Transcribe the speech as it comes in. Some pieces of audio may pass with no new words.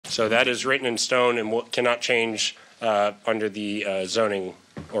So that is written in stone and cannot change under the zoning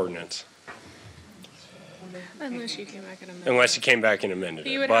ordinance. Unless you came back and amended Unless you came back and amended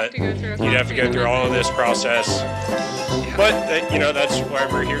it. You'd have to go through all of this process. But, you know, that's why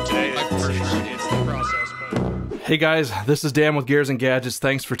we're here today. It's the process. But. Hey guys, this is Dan with Gears and Gadgets.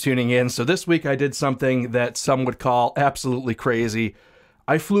 Thanks for tuning in. So this week I did something that some would call absolutely crazy.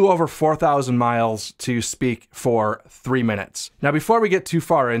 I flew over 4,000 miles to speak for 3 minutes. Now, before we get too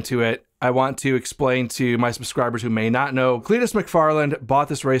far into it, I want to explain to my subscribers who may not know, Cleetus McFarland bought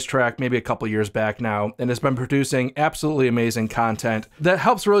this racetrack maybe a couple years back now and has been producing absolutely amazing content that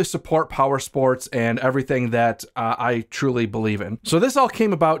helps really support power sports and everything that I truly believe in. So this all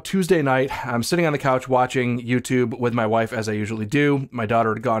came about Tuesday night. I'm sitting on the couch watching YouTube with my wife, as I usually do. My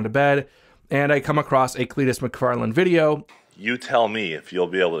daughter had gone to bed, and I come across a Cleetus McFarland video. You tell me if you'll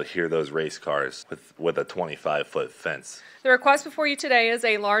be able to hear those race cars with a 25-foot fence. The request before you today is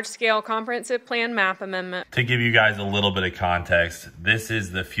a large-scale comprehensive plan map amendment. To give you guys a little bit of context, this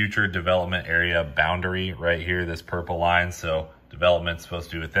is the future development area boundary right here, this purple line. So development's supposed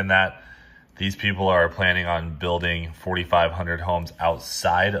to be within that. These people are planning on building 4,500 homes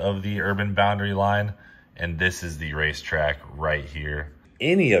outside of the urban boundary line. And this is the racetrack right here.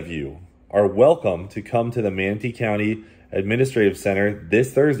 Any of you are welcome to come to the Manatee County Administrative Center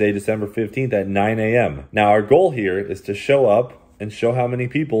this Thursday, December 15th at 9 a.m. Now, our goal here is to show up and show how many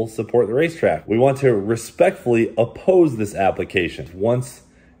people support the racetrack. We want to respectfully oppose this application. Once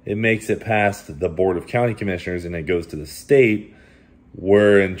it makes it past the Board of County Commissioners and it goes to the state,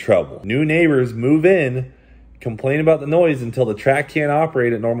 we're in trouble. New neighbors move in, complain about the noise until the track can't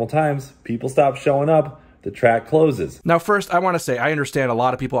operate at normal times. People stop showing up. The track closes. Now, first, I want to say I understand a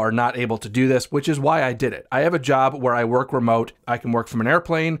lot of people are not able to do this, which is why I did it. I have a job where I work remote. I can work from an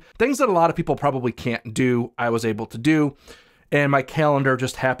airplane. Things that a lot of people probably can't do, I was able to do. And my calendar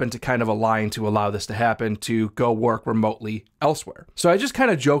just happened to kind of align to allow this to happen, to go work remotely elsewhere. So I just kind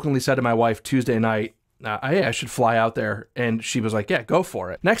of jokingly said to my wife Tuesday night, hey, I should fly out there. And she was like, yeah, go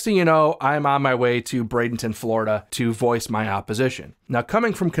for it. Next thing you know, I'm on my way to Bradenton, Florida to voice my opposition. Now,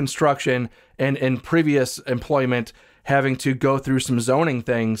 coming from construction and in previous employment, having to go through some zoning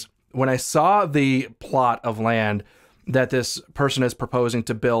things, when I saw the plot of land that this person is proposing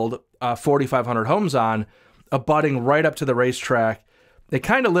to build 4,500 homes on, abutting right up to the racetrack, it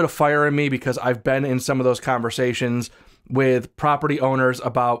kind of lit a fire in me because I've been in some of those conversations with property owners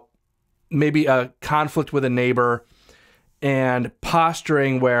about maybe a conflict with a neighbor and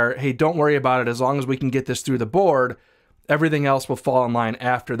posturing where, hey, don't worry about it. As long as we can get this through the board, everything else will fall in line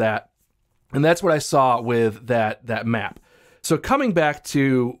after that. And that's what I saw with that map. So coming back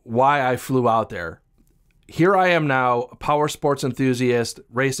to why I flew out there, here I am now, a power sports enthusiast,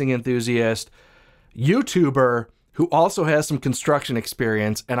 racing enthusiast, YouTuber who also has some construction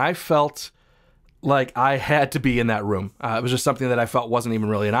experience, and I felt like I had to be in that room. It was just something that I felt wasn't even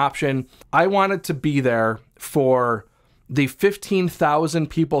really an option. I wanted to be there for the 15,000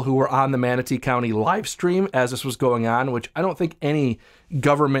 people who were on the Manatee County live stream as this was going on, which I don't think any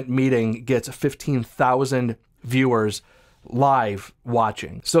government meeting gets 15,000 viewers live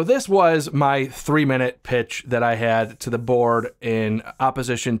watching. So this was my 3-minute pitch that I had to the board in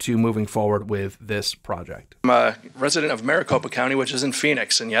opposition to moving forward with this project. I'm a resident of Maricopa County, which is in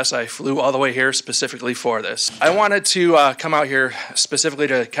Phoenix, and yes, I flew all the way here specifically for this. I wanted to come out here specifically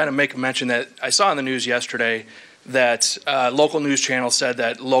to kind of make a mention that I saw in the news yesterday that local news channels said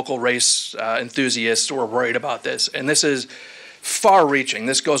that local race enthusiasts were worried about this, and this is far-reaching.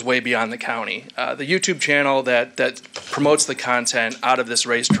 This goes way beyond the county. The YouTube channel that promotes the content out of this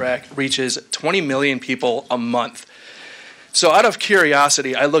racetrack reaches 20 million people a month. So out of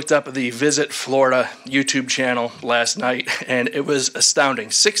curiosity, I looked up the Visit Florida YouTube channel last night, and it was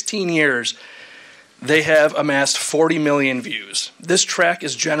astounding. 16 years, they have amassed 40 million views. This track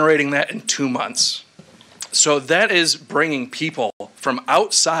is generating that in 2 months. So that is bringing people from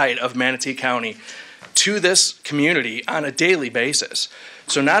outside of Manatee County to this community on a daily basis.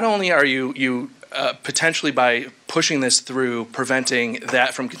 So not only are you potentially, by pushing this through, preventing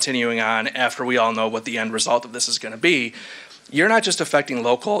that from continuing on after we all know what the end result of this is going to be, you're not just affecting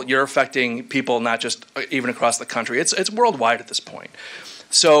local, you're affecting people not just even across the country. It's worldwide at this point.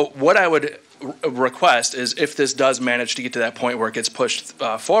 So what I would request is, if this does manage to get to that point where it gets pushed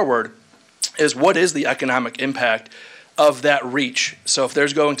forward, is what is the economic impact of that reach? So if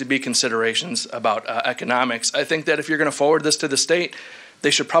there's going to be considerations about economics, I think that if you're going to forward this to the state, they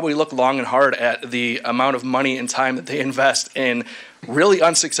should probably look long and hard at the amount of money and time that they invest in really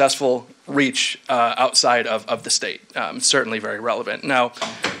unsuccessful reach outside of the state. Certainly very relevant. Now,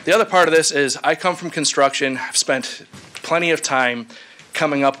 the other part of this is I come from construction. I've spent plenty of time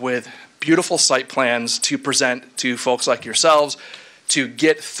coming up with beautiful site plans to present to folks like yourselves to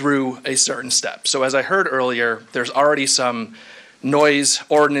get through a certain step. So as I heard earlier, there's already some noise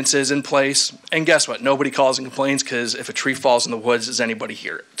ordinances in place, and guess what? Nobody calls and complains because if a tree falls in the woods, does anybody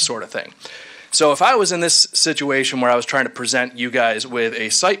hear it, sort of thing. So if I was in this situation where I was trying to present you guys with a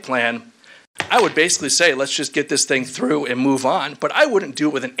site plan, I would basically say, let's just get this thing through and move on, but I wouldn't do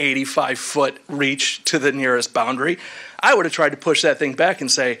it with an 85-foot reach to the nearest boundary. I would have tried to push that thing back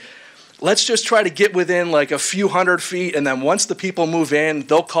and say, let's just try to get within like a few hundred feet, and then once the people move in,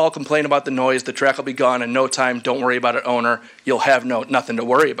 they'll call, complain about the noise, the track will be gone in no time, don't worry about it, owner, you'll have nothing to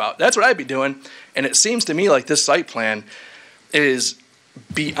worry about. That's what I'd be doing, and it seems to me like this site plan is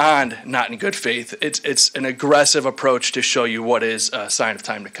beyond not in good faith. It's an aggressive approach to show you what is a sign of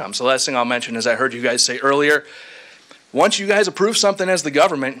time to come. So last thing I'll mention is I heard you guys say earlier, once you guys approve something as the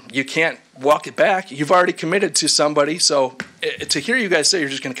government, you can't walk it back. You've already committed to somebody. So to hear you guys say you're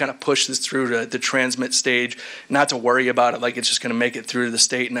just going to kind of push this through to the transmit stage, not to worry about it like it's just going to make it through to the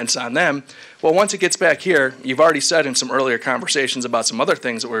state and then it's on them. Well, once it gets back here, you've already said in some earlier conversations about some other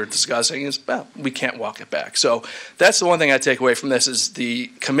things that we're discussing is, well, we can't walk it back. So that's the one thing I take away from this is the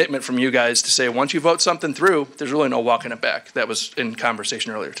commitment from you guys to say once you vote something through, there's really no walking it back. That was in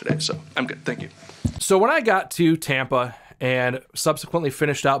conversation earlier today. So I'm good. Thank you. So when I got to Tampa and subsequently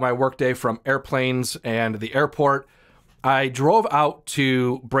finished out my workday from airplanes and the airport, I drove out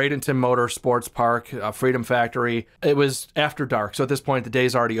to Bradenton Motorsports Park, Freedom Factory. It was after dark, so at this point the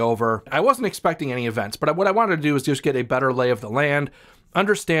day's already over. I wasn't expecting any events, but what I wanted to do was just get a better lay of the land,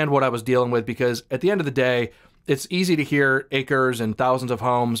 understand what I was dealing with, because at the end of the day, it's easy to hear acres and thousands of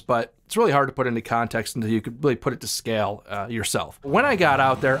homes, but it's really hard to put into context until you could really put it to scale yourself. When I got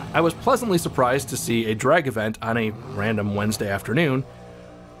out there, I was pleasantly surprised to see a drag event on a random Wednesday afternoon.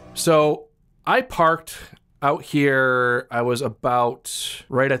 So I parked out here. I was about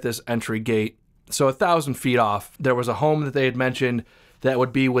right at this entry gate. So 1,000 feet off, there was a home that they had mentioned that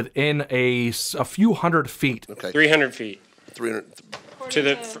would be within a few hundred feet. Okay. 300 feet. 300.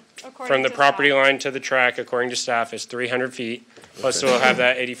 From the property line to the track, according to staff, is 300 feet. Plus, we'll have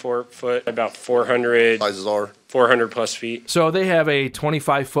that 84-foot, about 400. Sizes are 400 plus feet. So they have a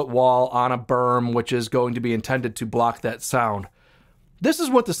 25-foot wall on a berm, which is going to be intended to block that sound. This is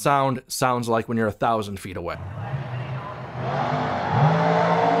what the sound sounds like when you're 1,000 feet away.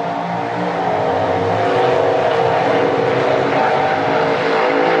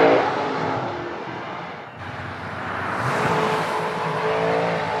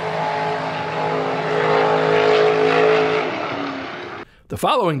 The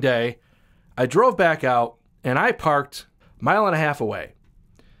following day, I drove back out and I parked a mile and a half away.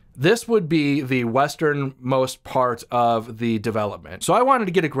 This would be the westernmost part of the development. So I wanted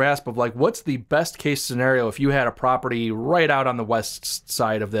to get a grasp of like, what's the best case scenario if you had a property right out on the west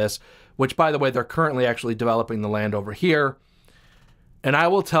side of this, which by the way, they're currently actually developing the land over here. And I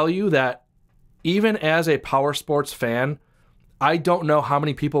will tell you that even as a power sports fan, I don't know how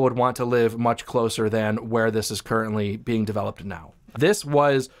many people would want to live much closer than where this is currently being developed now. This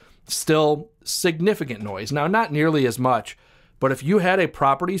was still significant noise. Now, not nearly as much, but if you had a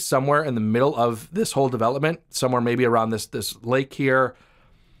property somewhere in the middle of this whole development, somewhere maybe around this lake here,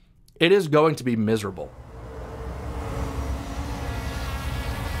 it is going to be miserable.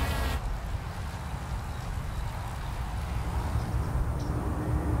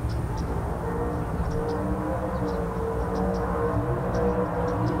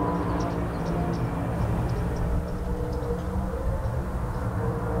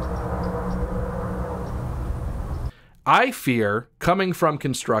 I fear, coming from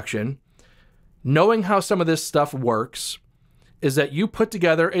construction, knowing how some of this stuff works, is that you put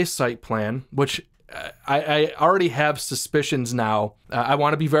together a site plan, which I already have suspicions now. I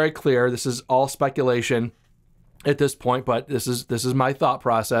want to be very clear. This is all speculation at this point, but this is my thought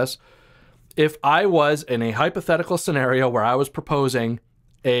process. If I was in a hypothetical scenario where I was proposing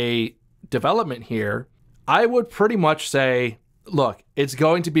a development here, I would pretty much say, look, it's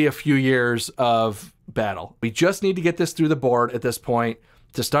going to be a few years of battle. We just need to get this through the board at this point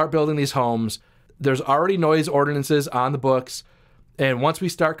to start building these homes. There's already noise ordinances on the books, and once we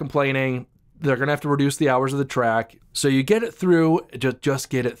start complaining, they're going to have to reduce the hours of the track. So you get it through, just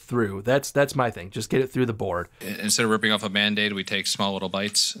get it through. That's my thing. Just get it through the board. Instead of ripping off a Band-Aid, we take small little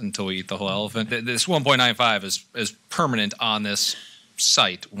bites until we eat the whole elephant. This 1.95 is permanent on this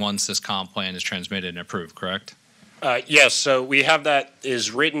site once this comp plan is transmitted and approved, correct? Yes, so we have that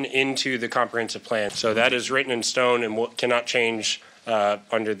is written into the comprehensive plan. So that is written in stone and cannot change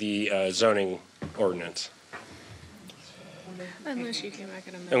under the zoning ordinance. Unless you came back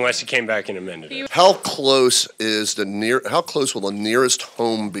and amended. unless you came back and amended it. How close will the nearest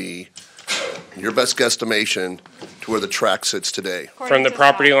home be, your best guesstimation, to where the track sits today? From the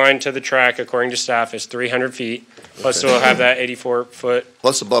property line to the track, according to staff, is 300 feet. Plus, we'll have that 84-foot.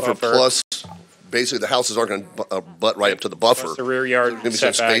 Plus the buffer, plus basically the houses aren't going to butt right up to the buffer. Plus the rear yard Maybe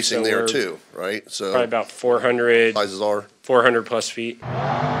some setback, spacing so there we're too, right? So probably about 400, sizes are 400 plus feet.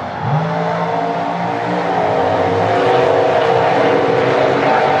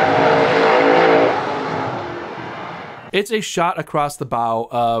 It's a shot across the bow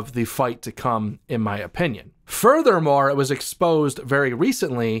of the fight to come, in my opinion. Furthermore, it was exposed very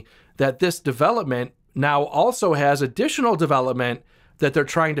recently that this development now also has additional development that they're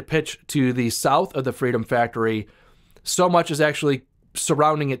trying to pitch to the south of the Freedom Factory. So much is actually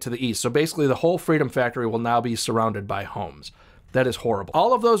surrounding it to the east. So basically the whole Freedom Factory will now be surrounded by homes. That is horrible.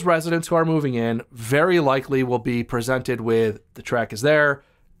 All of those residents who are moving in very likely will be presented with, the track is there,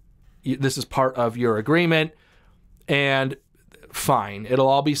 this is part of your agreement, and fine, it'll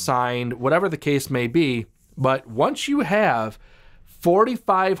all be signed, whatever the case may be. But once you have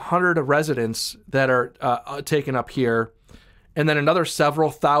 4,500 residents that are taken up here, and then another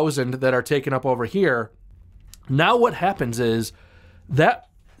several thousand that are taken up over here, now what happens is that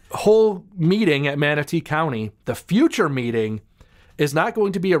whole meeting at Manatee County, the future meeting, is not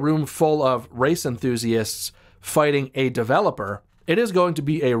going to be a room full of race enthusiasts fighting a developer. It is going to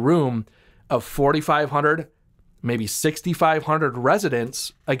be a room of 4,500, maybe 6,500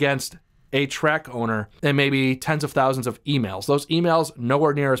 residents against a track owner, and maybe tens of thousands of emails. Those emails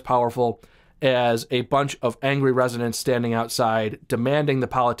nowhere near as powerful as a bunch of angry residents standing outside demanding the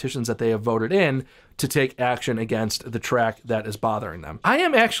politicians that they have voted in to take action against the track that is bothering them. I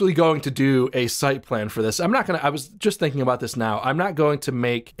am actually going to do a site plan for this. I was just thinking about this now. I'm not going to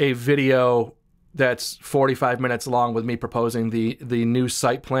make a video that's 45 minutes long with me proposing the new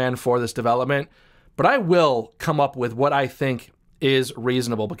site plan for this development, but I will come up with what I think is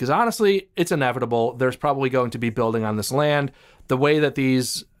reasonable, because honestly, it's inevitable. There's probably going to be building on this land. The way that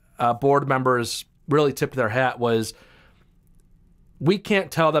these board members really tipped their hat was, we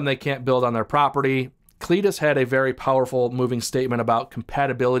can't tell them they can't build on their property. Cleetus had a very powerful moving statement about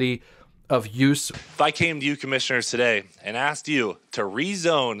compatibility of use. If I came to you commissioners today and asked you to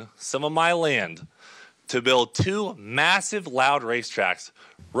rezone some of my land to build two massive loud racetracks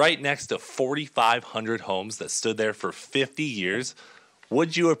right next to 4,500 homes that stood there for 50 years,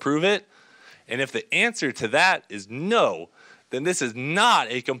 would you approve it? And if the answer to that is no, then this is not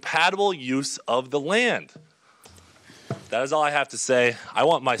a compatible use of the land. That is all I have to say. I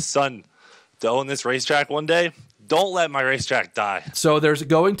want my son to own this racetrack one day. Don't let my racetrack die. So there's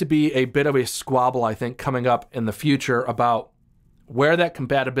going to be a bit of a squabble, I think, coming up in the future about where that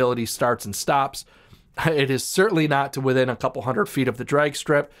compatibility starts and stops. It is certainly not to within a couple hundred feet of the drag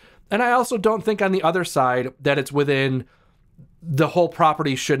strip. And I also don't think on the other side that it's within, the whole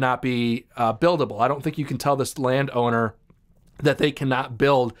property should not be buildable. I don't think you can tell this landowner that they cannot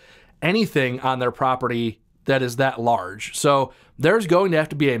build anything on their property that is that large. So there's going to have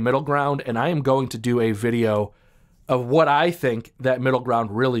to be a middle ground, and I am going to do a video of what I think that middle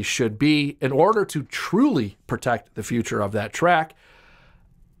ground really should be in order to truly protect the future of that track.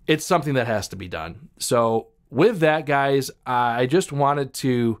 It's something that has to be done. So with that, guys, I just wanted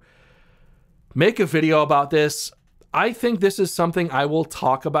to make a video about this. I think this is something I will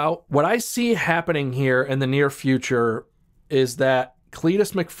talk about. What I see happening here in the near future is that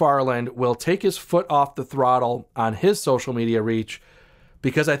Cleetus McFarland will take his foot off the throttle on his social media reach,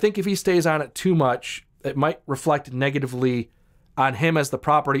 because I think if he stays on it too much, it might reflect negatively on him as the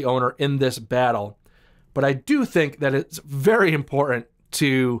property owner in this battle. But I do think that it's very important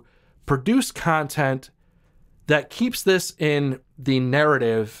to produce content that keeps this in the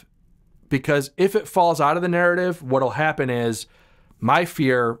narrative, because if it falls out of the narrative, what'll happen is, my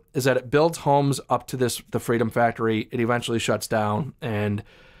fear is that it builds homes up to the Freedom Factory. It eventually shuts down, and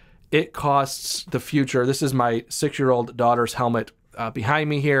it costs the future. This is my 6-year-old daughter's helmet behind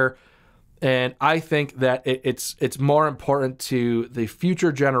me here. And I think that it's more important to the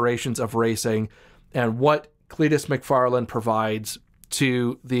future generations of racing and what Cleetus McFarland provides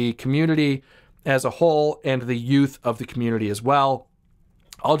to the community as a whole and the youth of the community as well.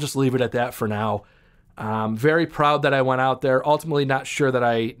 I'll just leave it at that for now. I'm very proud that I went out there. Ultimately, not sure that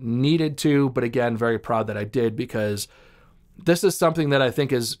I needed to, but again, very proud that I did, because this is something that I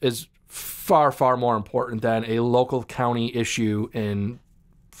think is far, far more important than a local county issue in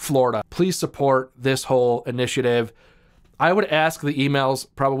Florida. Please support this whole initiative. I would ask the emails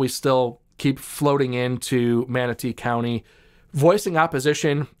probably still keep floating into Manatee County voicing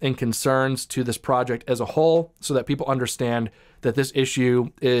opposition and concerns to this project as a whole so that people understand that this issue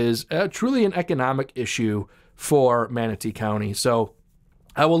is truly an economic issue for Manatee County. So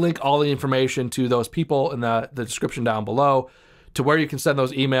I will link all the information to those people in the description down below to where you can send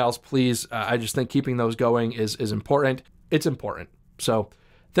those emails. Please, I just think keeping those going is important. It's important. So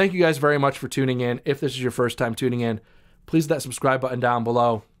thank you guys very much for tuning in. If this is your first time tuning in, please hit that subscribe button down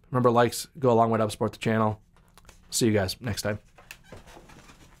below. Remember, likes go a long way to help support the channel. See you guys next time.